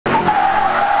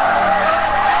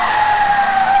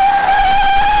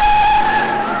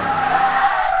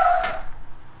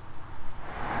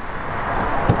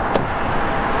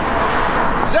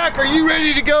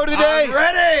ready to go today? I'm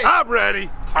ready. I'm ready.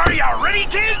 Are y'all ready,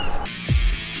 kids?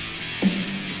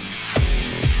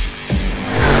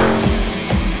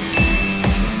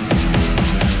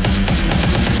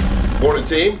 Morning,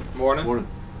 team. Morning.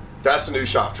 That's the new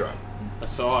shop truck. I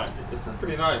saw it. It's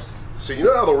pretty nice. So you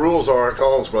know how the rules are at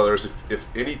Collins Brothers. If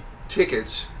any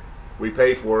tickets we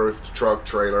pay for, truck,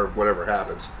 trailer, whatever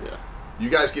happens, Yeah. you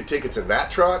guys get tickets in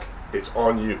that truck, it's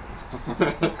on you.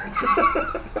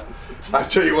 I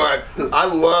tell you what, I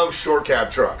love short cab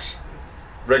trucks,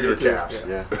 regular cabs.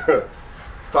 Yeah.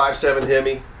 5.7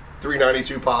 Hemi,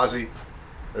 392 Posse.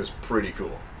 That's pretty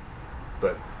cool.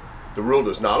 But the rule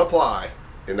does not apply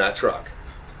in that truck.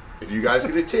 If you guys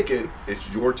get a ticket,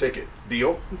 it's your ticket.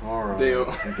 Deal? All right.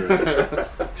 Deal.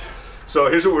 So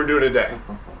here's what we're doing today.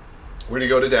 We're going to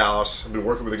go to Dallas. I've been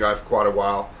working with a guy for quite a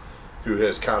while who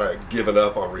has kind of given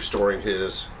up on restoring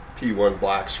his P1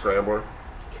 Black Scrambler.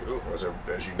 Cool.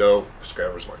 As you know,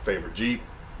 Scrambler is my favorite Jeep.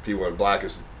 P1 Black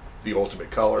is the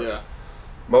ultimate color. Yeah.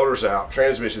 Motor's out,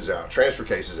 transmission's out, transfer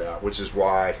case is out, which is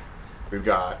why we've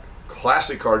got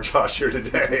classic car Josh here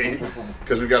today,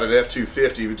 because we've got an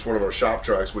F-250. It's one of our shop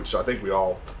trucks, which I think we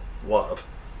all love.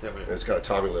 Yeah, And it's got a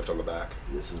timing lift on the back.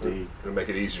 Yes, indeed. It'll make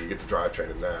it easier to get the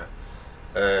drivetrain in that.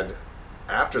 And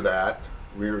after that,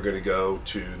 we were going to go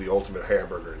to the ultimate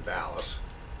hamburger in Dallas,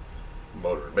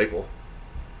 Motor in Maple.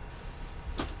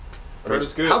 Heard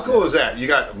it's good. How cool is that? You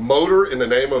got Motor in the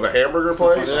name of a hamburger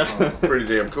place? Yeah. Pretty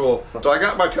damn cool. So I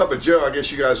got my cup of Joe. I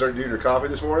guess you guys aren't doing your coffee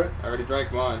this morning? I already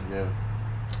drank mine. Yeah.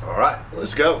 All right,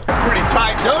 let's go. Pretty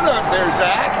tight donut there,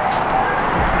 Zach.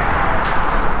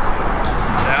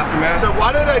 Aftermath. So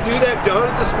why did I do that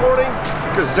donut this morning?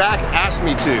 Because Zach asked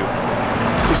me to.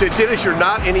 He said, Dennis, you're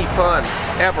not any fun,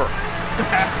 ever.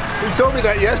 He told me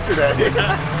that yesterday.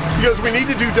 He goes, we need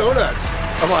to do donuts.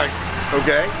 I'm like,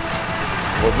 okay.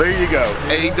 Well, there you go,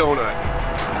 a donut.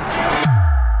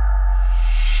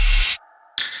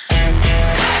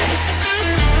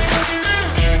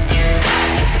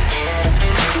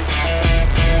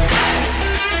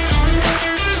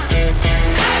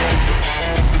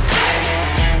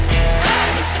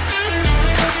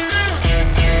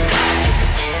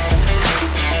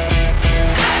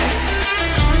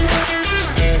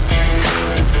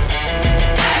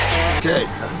 Okay,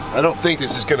 I don't think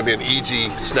this is going to be an easy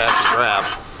snatch and grab.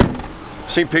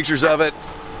 Seen pictures of it,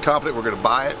 confident we're going to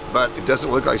buy it, but it doesn't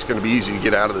look like it's going to be easy to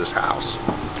get out of this house.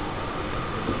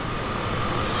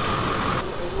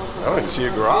 I don't even see a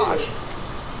garage.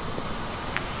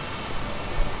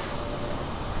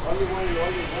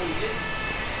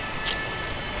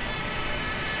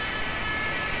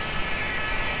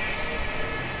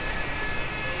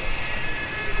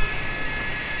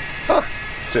 Huh,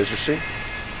 it's interesting.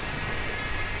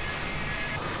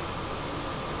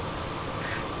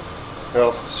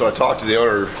 Well, so I talked to the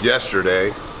owner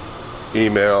yesterday,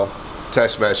 email,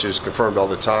 text messages, confirmed all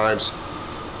the times.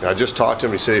 And I just talked to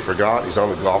him, he said he forgot, he's on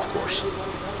the golf course.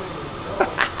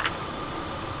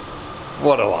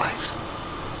 What a life.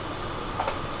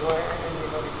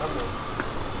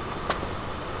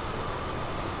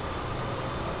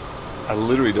 I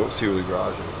literally don't see where the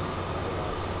garage is.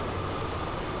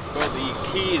 Well, the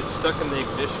key is stuck in the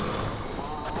ignition.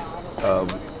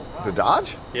 The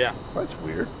Dodge? Yeah. That's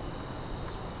weird.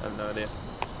 I have no idea.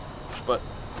 But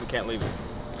we can't leave it.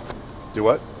 Do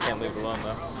what? Can't leave it alone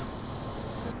though.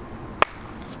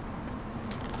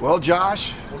 Well,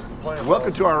 Josh, What's the plan?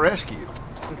 welcome to our rescue.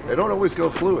 They don't always go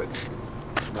fluid.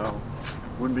 No.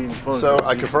 Wouldn't be any fun. So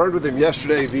I confirmed with him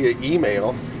yesterday via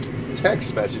email,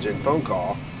 text message, and phone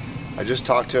call. I just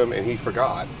talked to him and he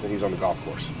forgot that he's on the golf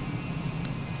course.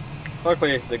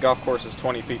 Luckily, the golf course is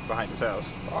 20 feet behind his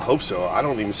house. I hope so. I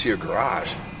don't even see a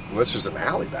garage. Unless there's an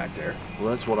alley back there. Well,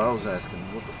 that's what I was asking.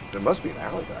 What the There must be an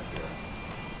alley back there.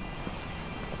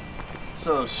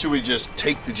 So should we just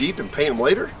take the Jeep and pay him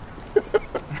later?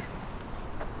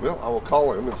 Well, I will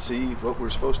call him and see what we're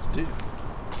supposed to do.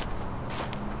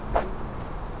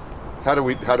 How do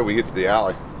we get to the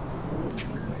alley?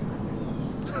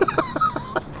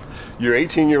 Your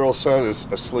 18-year-old son is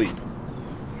asleep.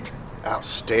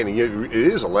 Outstanding. It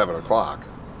is 11 o'clock.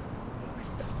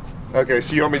 Okay,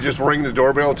 so you want me to just ring the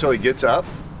doorbell until he gets up?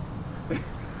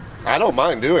 I don't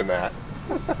mind doing that.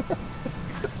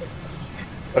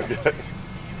 Okay.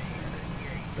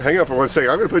 Hang on for 1 second.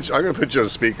 I'm gonna put you on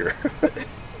speaker.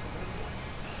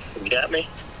 You got me?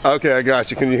 Okay, I got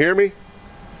you. Can you hear me?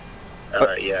 All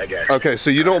right, yeah, I got you. Okay, so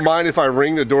you don't mind if I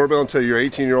ring the doorbell until your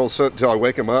 18-year-old son, until I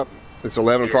wake him up? It's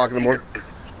 11 o'clock in the morning?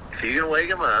 If you can wake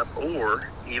him up, or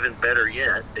even better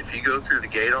yet, if you go through the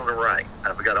gate on the right,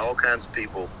 I've got all kinds of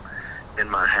people in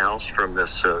my house from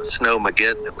this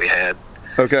snowmageddon that we had.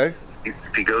 Okay.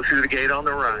 if you go through the gate on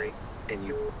the right and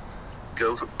you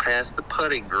go past the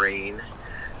putting green,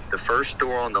 the first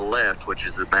door on the left, which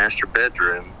is the master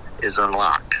bedroom, is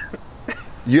unlocked.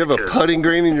 You have a putting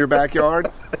green in your backyard?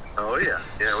 Oh yeah,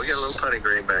 we got a little putting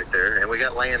green back there, and we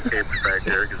got landscapers back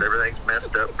there because everything's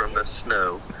messed up from the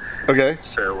snow. Okay.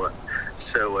 So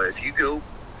if you go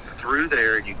through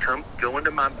there and you go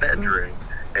into my bedroom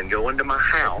and go into my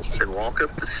house and walk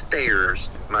up the stairs,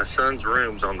 my son's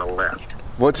room's on the left.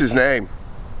 What's his name?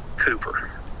 Cooper.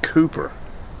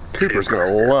 Cooper's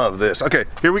gonna love this. Okay,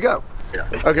 here we go. Yeah.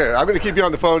 Okay, I'm gonna keep you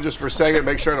on the phone just for a second,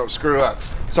 make sure I don't screw up.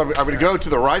 So I'm gonna go to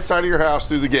the right side of your house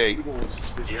through the gate.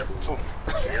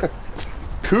 Yep.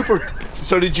 Cooper,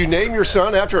 so did you name your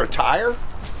son after a tire?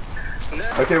 No.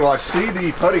 Okay, well I see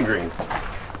the putting green.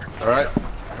 All right,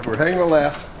 we're hanging on the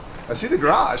left. I see the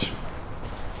garage.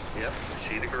 Yep, you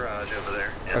see the garage over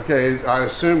there. Yep. Okay, I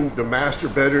assume the master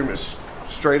bedroom is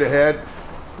straight ahead.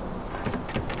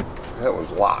 That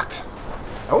one's locked.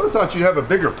 I would have thought you'd have a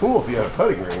bigger pool if you had a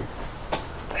putting green.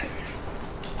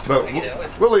 But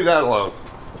we'll leave that alone.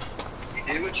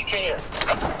 You do what you can.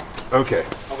 Okay.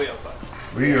 I'll be outside.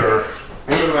 We are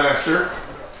in the master.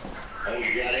 Oh,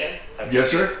 you got in? Yes,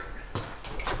 sir.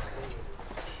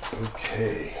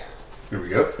 Okay. Here we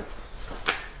go.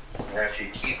 Now, if you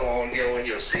keep on going,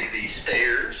 you'll see these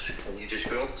stairs, and you just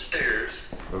go up the stairs.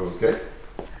 Okay.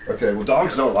 Okay, well,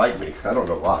 dogs don't like me. I don't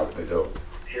know why, but they don't.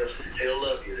 He'll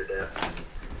love you to death.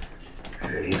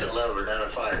 Okay. He's a lover, not a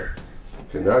fighter.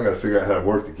 Okay, now I gotta figure out how to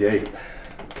work the gate.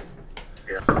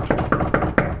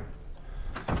 Yeah.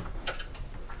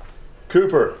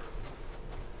 Cooper,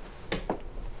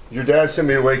 your dad sent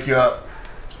me to wake you up.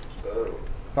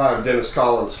 Hi, I'm Dennis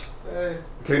Collins. Hey.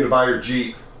 I came to buy your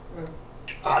Jeep.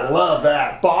 I love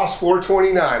that. Boss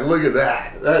 429, look at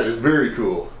that. That is very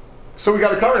cool. So we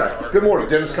got a car now. Good morning,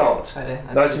 Dennis Collins. Hi.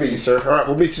 Nice to meet you, sir. All right,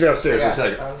 we'll meet you downstairs in a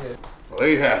second. Well, there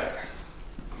you have it.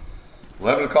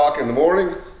 11 o'clock in the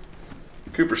morning.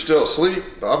 Cooper's still asleep,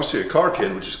 but obviously a car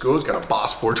kid, which is cool. He's got a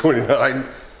Boss 429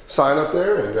 sign up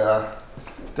there, and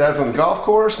Dad's on the golf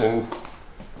course, and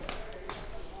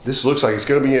this looks like it's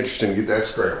going to be interesting to get that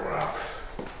scrambler out.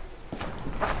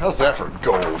 How's that for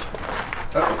gold?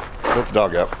 Uh-oh, let the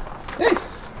dog up. Hey.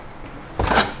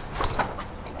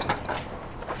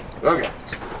 Okay,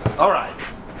 all right.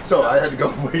 So I had to go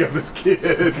wake up his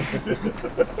kid.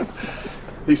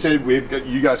 He said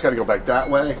you guys got to go back that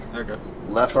way. Okay.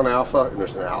 Left on Alpha, and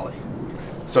there's an alley.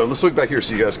 So let's look back here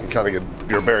so you guys can kind of get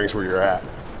your bearings where you're at.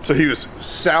 So he was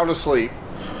sound asleep,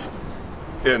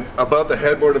 and above the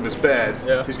headboard of his bed,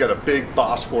 Yeah. he's got a big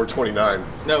Boss 429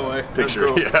 No way.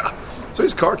 picture. That's cool. Yeah. So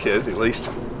he's a car kid, at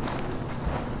least.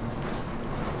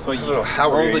 So you don't know how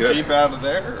we're roll gonna the get- Jeep out of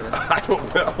there? Or? I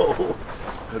don't know.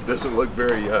 It doesn't look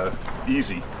very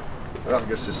easy. Well, I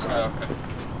guess this side. Oh, okay.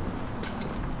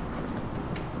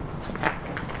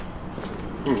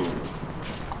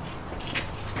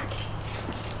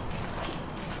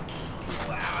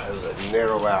 Wow, that was a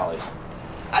narrow alley.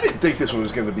 I didn't think this one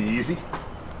was going to be easy.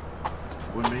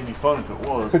 Wouldn't be any fun if it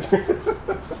was.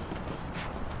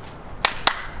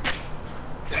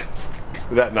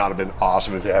 Would that not have been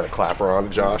awesome if you had a clapper on it,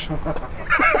 Josh?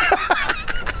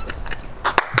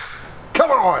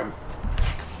 Come on!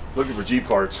 Looking for Jeep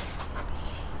parts.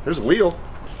 There's a wheel.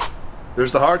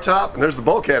 There's the hardtop, and there's the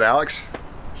bulkhead, Alex.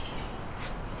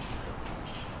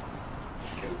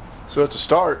 So it's a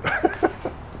start.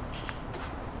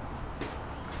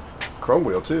 Chrome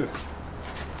wheel, too.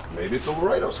 Maybe it's a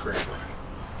Laredo Scrambler.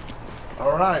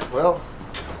 All right, well,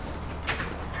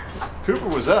 Cooper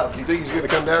was up. Do you think he's going to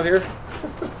come down here?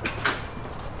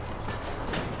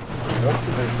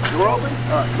 Door open?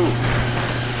 All right, cool.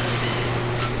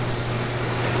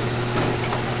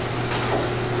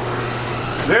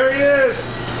 There he is.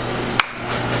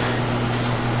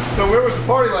 So where was the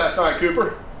party last night,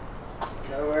 Cooper?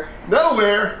 Nowhere.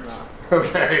 Nowhere? No.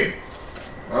 Okay.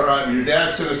 All right, your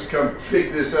dad sent us to come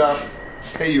pick this up,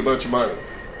 pay you a bunch of money.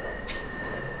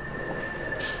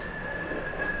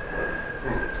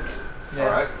 Yeah. All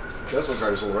right. Does look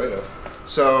like it's a Laredo.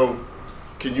 So,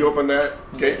 can you open that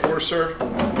gate for us, sir?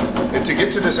 And to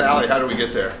get to this alley, how do we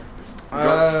get there?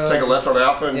 Go, take a left on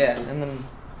Alpha and, Yeah, and then,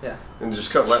 yeah. and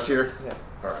just cut left here? Yeah.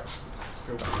 All right.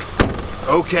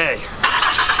 Okay.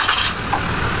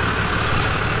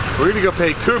 We're gonna go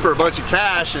pay Cooper a bunch of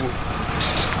cash, and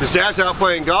his dad's out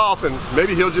playing golf, and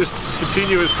maybe he'll just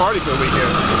continue his party for the weekend.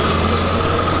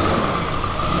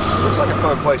 Looks like a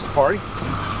fun place to party.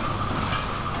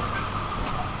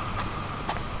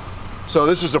 So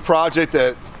this is a project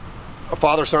a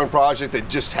father-son project they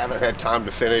just haven't had time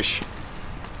to finish.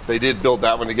 They did build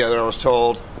that one together, I was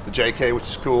told, the JK, which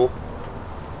is cool.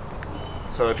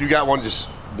 So if you got one just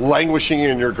languishing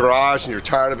in your garage and you're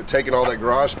tired of it taking all that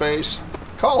garage space,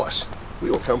 call us.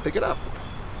 We will come pick it up.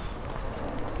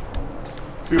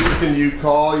 Cooper, can you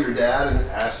call your dad and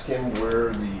ask him where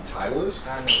the title is?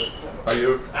 I know it. Are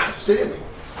you outstanding?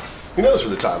 He knows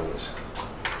where the title is.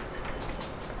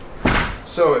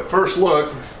 So at first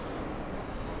look,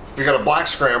 we got a black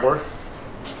Scrambler.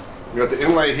 We got the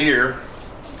inlay here.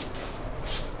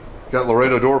 Got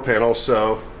Laredo door panels,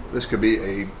 so this could be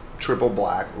a triple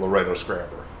black Laredo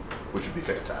Scrambler, which would be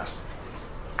fantastic.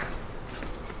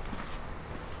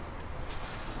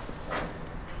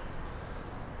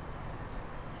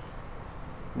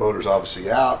 Motor's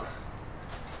obviously out.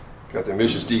 Got the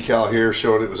emissions decal here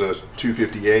showing it was a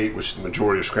 258, which the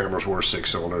majority of Scramblers were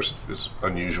 6 cylinders. It's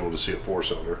unusual to see a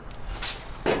 4-cylinder.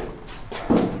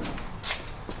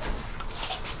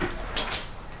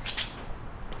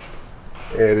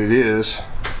 And it is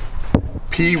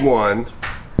P1,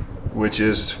 which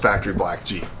is it's a factory black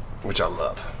Jeep, which I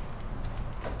love.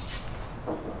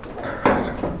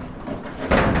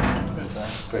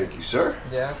 Thank you, sir.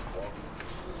 Yeah.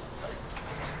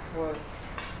 What?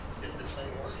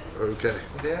 Okay.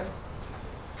 Yeah.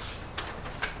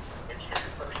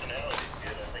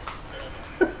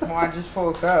 Well, I just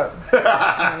woke up.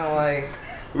 Kind of like.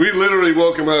 We literally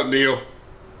woke him up, Neil.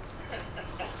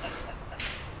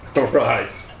 All right.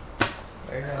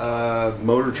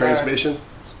 Motor transmission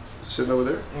sitting over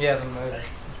there. Yeah, the motor.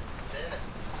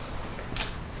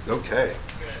 Okay.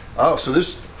 Oh, so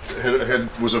this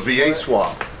was a V8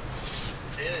 swap.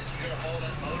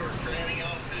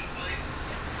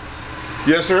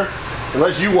 Yes, sir.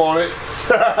 Unless you want it.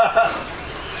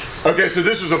 Okay, so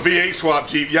this was a V8 swap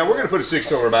Jeep. Yeah, we're gonna put a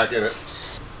 6-cylinder back in it.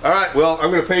 All right. Well, I'm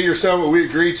gonna pay your son what we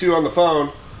agreed to on the phone.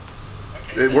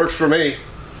 Okay. It works for me,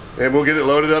 and we'll get it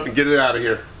loaded up and get it out of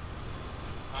here.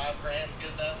 $5 grand,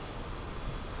 good enough.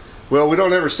 Well, we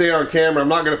don't ever say on camera. I'm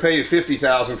not gonna pay you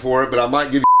 $50,000 for it, but I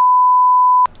might give you.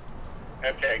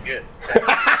 Okay, good.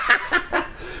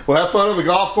 Well, have fun on the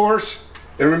golf course,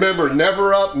 and remember,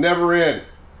 never up, never in.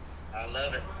 I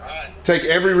love it. All right. Take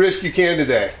every risk you can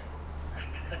today.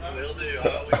 I will do.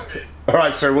 I always do. All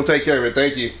right, sir. We'll take care of it.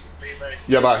 Thank you. See you, buddy.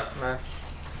 Yeah, bye. Bye.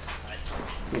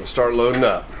 I'm gonna start loading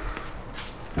up.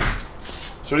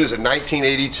 So it is a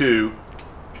 1982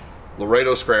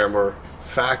 Laredo Scrambler,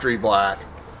 factory black,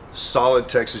 solid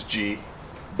Texas Jeep,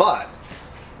 but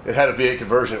it had a V8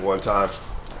 conversion at one time.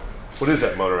 What is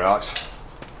that motor, Alex?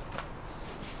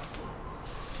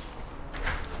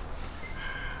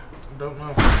 Don't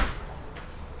know.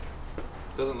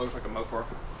 Doesn't look like a Mopar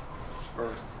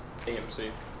or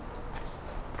AMC.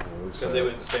 Because they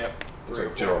would stamp Looks 3 or like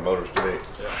 4. General Motors to me.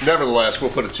 Yeah. Nevertheless,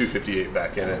 we'll put a 258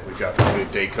 back in it. We've got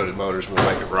date-coded motors. We'll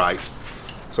make it right.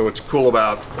 So what's cool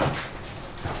about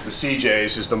the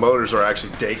CJs is the motors are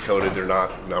actually date-coded. They're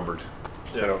not numbered.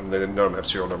 Yeah. None of them have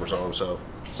serial numbers on them. So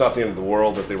it's not the end of the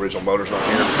world that the original motor's not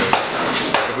here.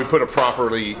 Because if we put a proper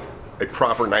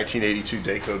 1982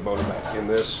 date-code motor back in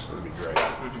this, it'd be great.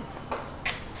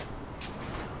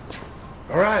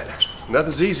 All right,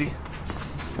 nothing's easy.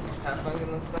 Have fun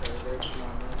getting this stuff.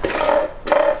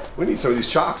 We need some of these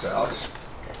chocks, Alex.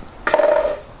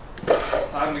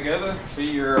 Tie them together, be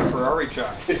your Ferrari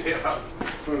chocks. Yeah,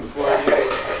 put the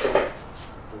 48.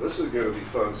 Well, this is going to be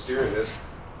fun steering this.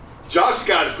 Josh's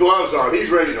got his gloves on. He's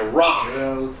ready to rock.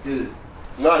 Yeah, let's get it.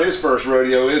 Not his first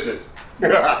rodeo, is it?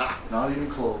 Not even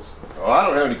close. Oh, I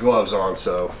don't have any gloves on,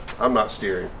 so I'm not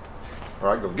steering. All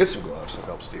right, go get some gloves and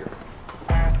help steer.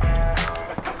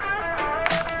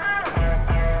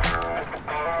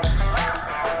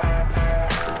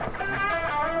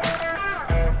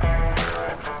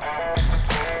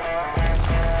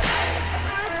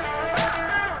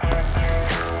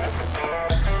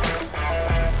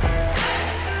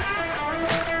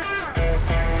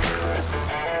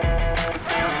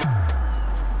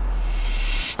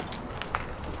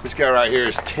 This guy right here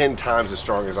is 10 times as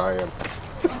strong as I am.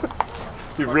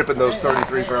 You're ripping those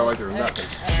 33s around like they're nothing.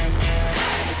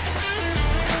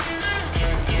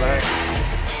 Right.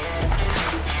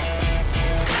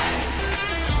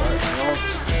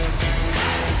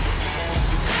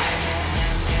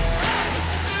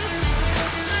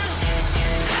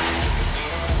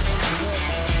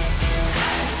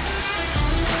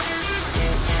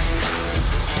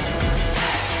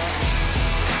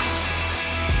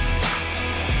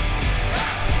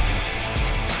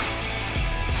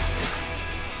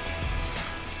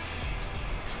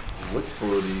 Look for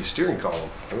the steering column.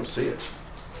 I don't see it.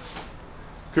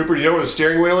 Cooper, do you know where the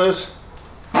steering wheel is?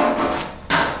 That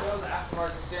was an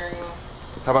aftermarket steering wheel.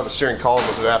 How about the steering column?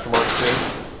 Was it aftermarket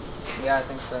too? Yeah, I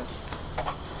think so.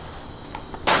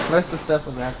 Most of the stuff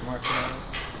was aftermarket.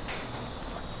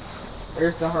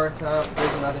 There's the hard top.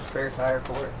 There's another spare tire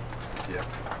for it. Yeah,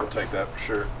 we'll take that for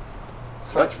sure.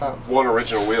 It's That's hard top. one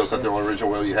original wheel. Is that the only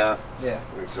original wheel you have? Yeah.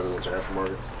 I think the other one's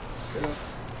aftermarket. Yeah.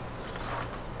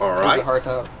 All There's right. the hard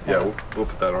top. Yeah, we'll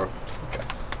put that on. Okay.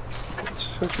 It's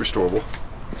restorable.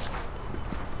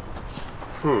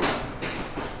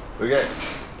 Okay.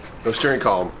 No steering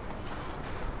column.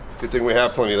 Good thing we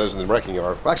have plenty of those in the wrecking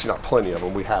yard. Well, actually, not plenty of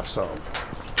them. We have some.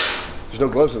 There's no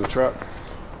gloves in the truck.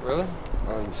 Really?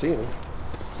 I haven't seen them.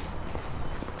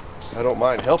 I don't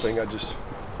mind helping. I just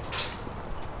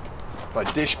my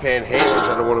dishpan hands.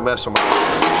 I don't want to mess them up.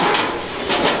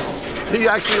 He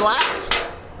actually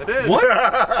laughed. I did. What?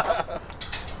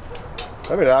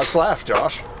 I mean, Alex laughed,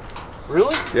 Josh.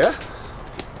 Really? Yeah.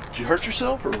 Did you hurt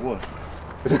yourself or what?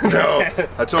 No.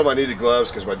 I told him I needed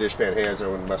gloves because my dishpan hands, I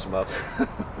wouldn't mess them up.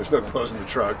 There's no gloves in the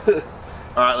truck. All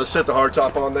right, let's set the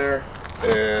hardtop on there,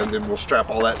 and then we'll strap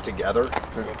all that together.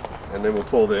 And then we'll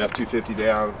pull the F-250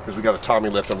 down because we got a Tommy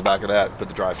lift on the back of that and put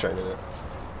the drivetrain in it.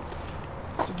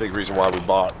 It's a big reason why we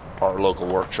bought our local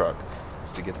work truck,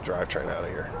 is to get the drivetrain out of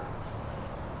here.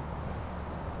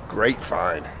 Great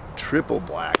find. Triple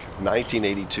black,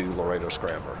 1982 Laredo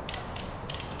Scrambler.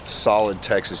 Solid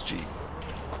Texas Jeep.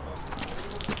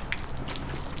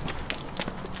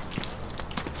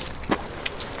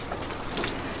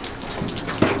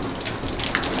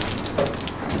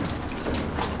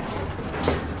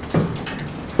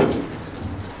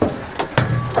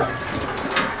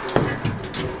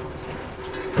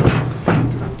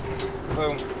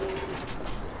 Boom.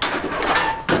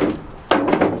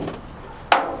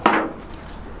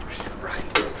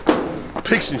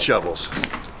 Picks and shovels.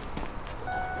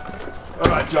 All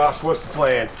right, Josh, what's the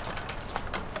plan?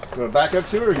 You want to back up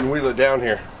to it or you can wheel it down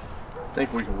here? I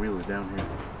think we can wheel it down here.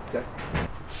 Okay.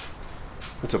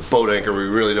 It's a boat anchor we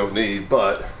really don't need,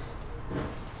 but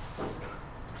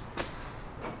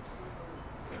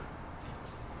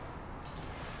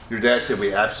your dad said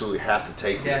we absolutely have to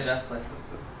take Yeah, this. definitely.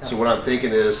 So what I'm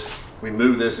thinking is we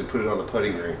move this and put it on the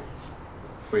putting green.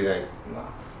 What do you think? No.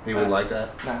 He wouldn't like that?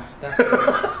 Nah,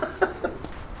 definitely.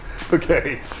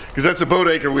 Okay, because that's a boat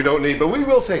anchor we don't need, but we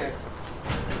will take it.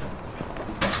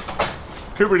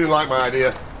 Cooper didn't like my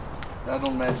idea. I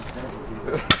don't imagine that would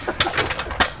be.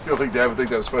 You don't think Dad would think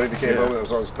that was funny if he came home and it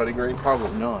was on his putting green?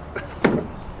 Probably not. Well,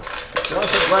 I'm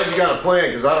so glad you got a plan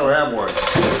because I don't have one.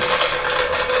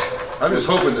 I'm just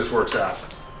hoping this works out.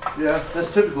 Yeah,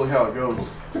 that's typically how it goes.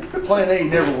 Plan A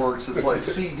never works. It's like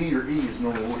C, D, or E is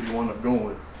normally what you wind up going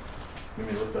with. Let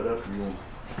me lift that up if you want.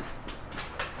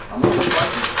 I'm not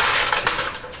fighting.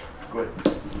 Go ahead.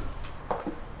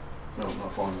 No,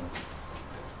 not far enough.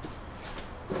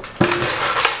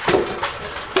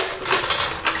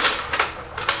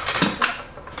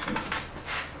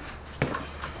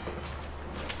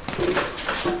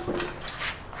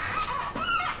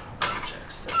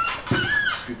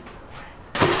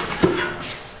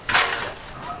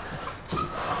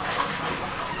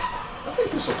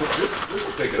 This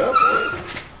will pick it up, boy.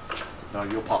 No,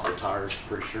 you'll pop the tires,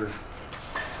 pretty sure.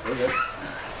 Okay.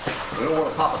 We don't want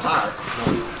to pop a tire.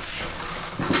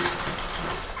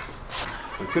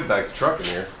 We could back the truck in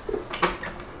here.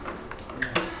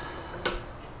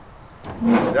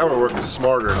 So now we're working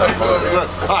smarter.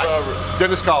 Hi,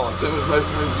 Dennis Collins. It was nice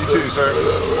to meet You too, sir.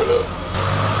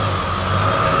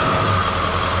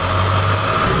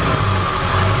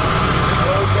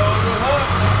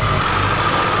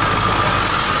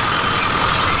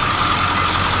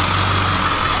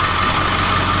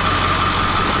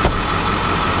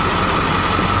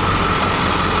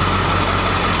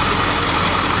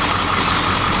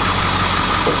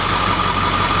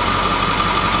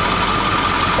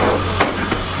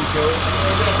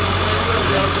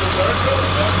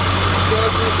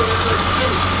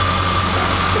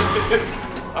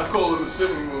 I call it a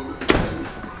shimmy move.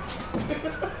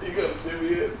 You gotta shimmy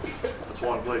it. That's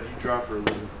why I'm glad you drive for a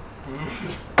living.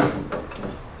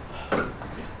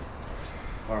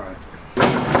 All right.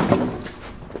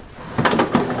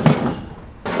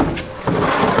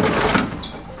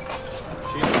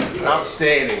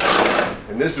 Outstanding.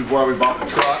 And this is why we bought the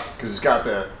truck, because it's got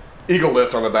the Eagle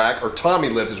lift on the back, or Tommy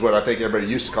lift is what I think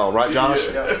everybody used to call them, right,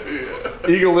 Josh? Yeah.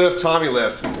 Eagle lift, Tommy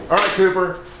lift. All right,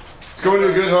 Cooper. It's going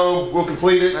to a good home. We'll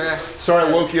complete it. Okay. Sorry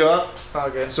I woke you up. It's all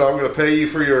good. So I'm going to pay you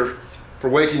for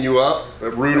waking you up.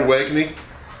 A rude awakening.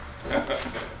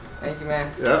 Thank you,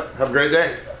 man. Yeah. Have a great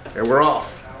day. And we're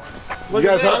off. You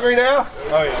guys hungry now?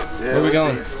 Oh yeah. Where are we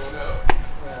going?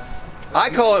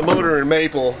 I call it motor and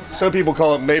maple. Some people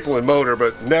call it maple and motor,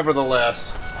 but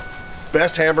nevertheless,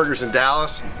 best hamburgers in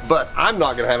Dallas. But I'm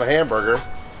not going to have a hamburger.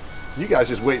 You guys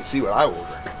just wait and see what I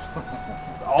order.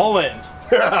 All in.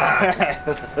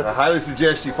 I highly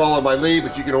suggest you follow my lead,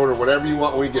 but you can order whatever you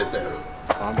want when we get there.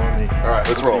 I'm on me. All right,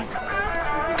 let's roll.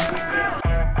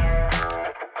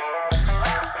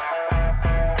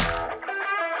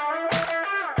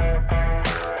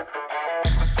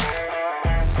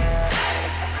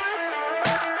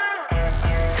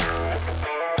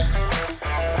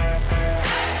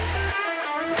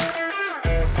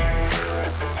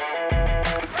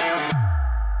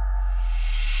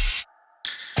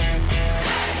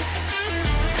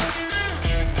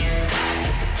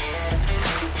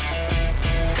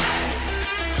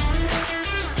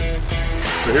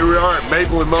 So here we are at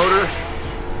Maple & Motor.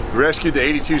 We rescued the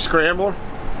 82 Scrambler.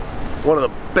 One of the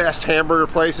best hamburger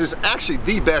places, actually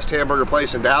the best hamburger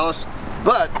place in Dallas,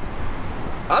 but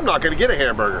I'm not gonna get a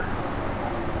hamburger.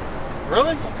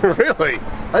 Really? Really?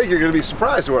 I think you're gonna be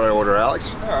surprised at what I order,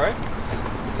 Alex. All right.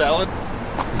 Salad?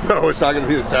 No, it's not gonna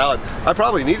be a salad. I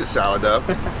probably need a salad though.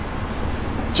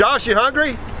 Josh, you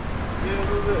hungry? Yeah,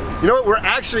 a little bit. You know what, we're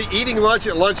actually eating lunch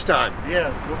at lunchtime.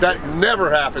 Yeah. That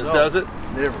never happens, No, does it?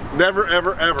 Never. Never,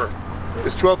 ever, ever.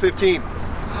 It's 12:15.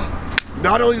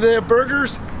 Not only do they have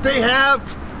burgers, they have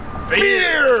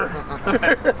beer.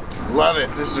 Love it.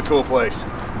 This is a cool place.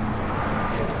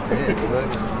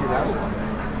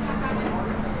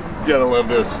 Gotta love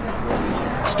this.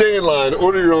 Stay in line,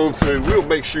 order your own food. We'll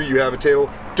make sure you have a table.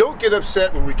 Don't get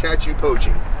upset when we catch you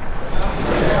poaching.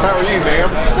 How are you, ma'am?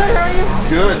 Good, how are you?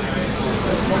 Good.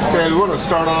 Okay, we want to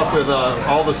start off with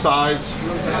all the sides.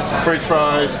 French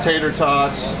fries, tater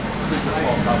tots,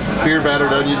 beer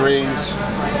battered onion rings,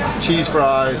 cheese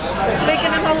fries.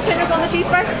 Bacon and jalapenos on the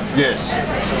cheeseburger? Yes.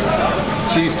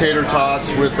 Cheese tater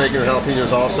tots with bacon and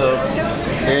jalapenos also,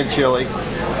 and chili.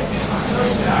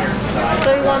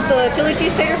 So you want the chili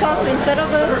cheese tater tots instead of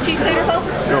the cheese tater tots?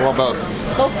 No, I want both.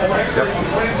 Both? Yep.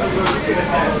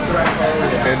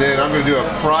 And then I'm going to do a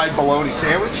fried bologna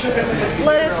sandwich.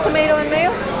 Lettuce, tomato, and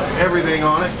mayo? Everything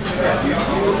on it.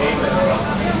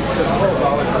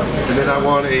 And then I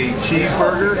want a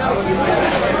cheeseburger,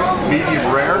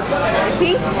 medium rare.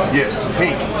 Pink? Yes,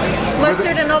 pink.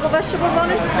 Mustard and all the vegetables on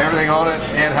it? Everything on it,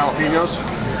 and jalapenos.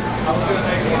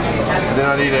 And then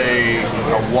I need a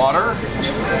water,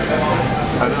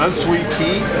 an unsweet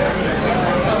tea.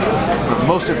 But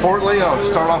most importantly, I'll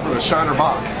start off with a Shiner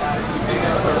Bock.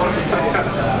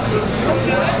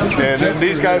 And then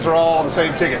these guys are all on the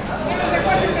same ticket.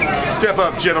 Step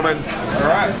up, gentlemen. All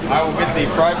right. I will get the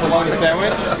fried bologna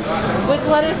sandwich. With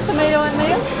lettuce, tomato, and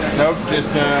mayo? Nope,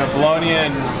 just bologna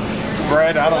and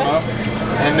bread. I don't know.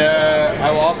 And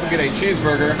I will also get a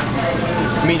cheeseburger,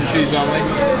 meat and cheese only.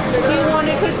 Do you want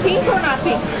it cooked pink or not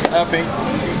pink? Pink.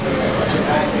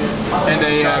 And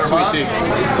a sweet tea.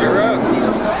 You're up.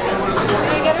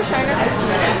 Can you get a Shiner?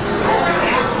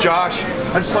 Josh,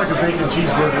 I just like a bacon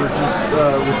cheeseburger, just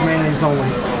with mayonnaise only.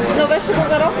 No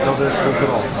vegetables at all? No vegetables at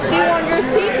all. Do you want yours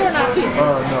pink or not pink?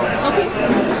 No. Okay.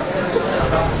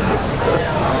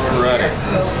 Alright.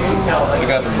 We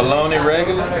got the bologna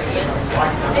regular.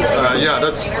 yeah,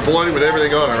 that's bologna with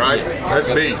everything on it, right? That's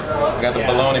me. We got the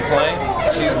bologna plain.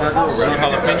 Cheeseburger with red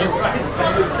jalapenos.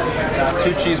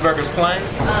 2 cheeseburgers plain.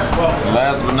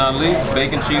 Last but not least,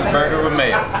 bacon cheeseburger with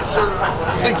mayo.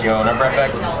 Thank you. And I'm right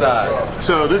back with the sides.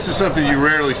 So this is something you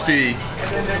rarely see,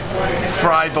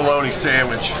 fried bologna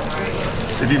sandwich.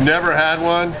 If you've never had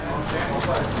one,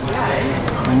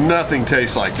 nothing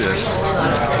tastes like this.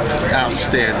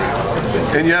 Outstanding.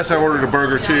 And yes, I ordered a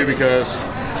burger too because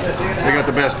they got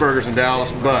the best burgers in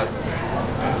Dallas, but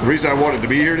the reason I wanted to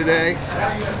be here today,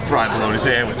 fried bologna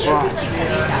sandwich.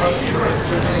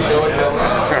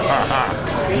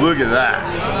 Look at that.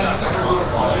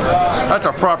 That's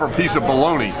a proper piece of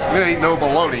bologna. It ain't no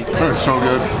bologna. It's so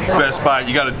good. Best bite,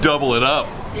 you gotta double it up.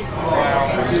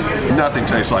 Nothing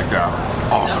tastes like that.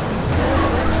 Awesome.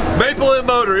 Maple &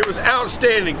 Motor, it was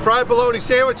outstanding. Fried bologna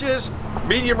sandwiches,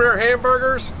 medium rare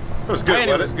hamburgers. It was good, Man,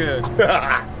 it wasn't was good.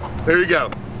 There you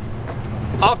go.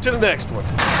 Off to the next one.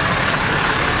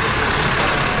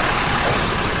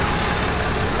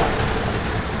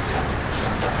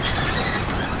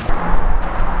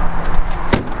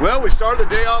 Well, we started the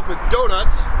day off with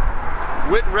donuts.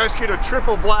 Went and rescued a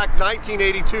triple black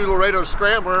 1982 Laredo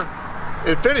Scrambler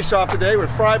and finished off the day with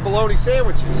fried bologna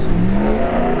sandwiches.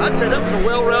 I'd say that was a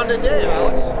well-rounded day,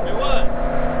 Alex. It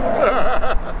was.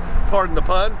 Pardon the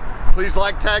pun. Please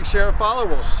like, tag, share, and follow.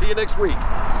 We'll see you next week.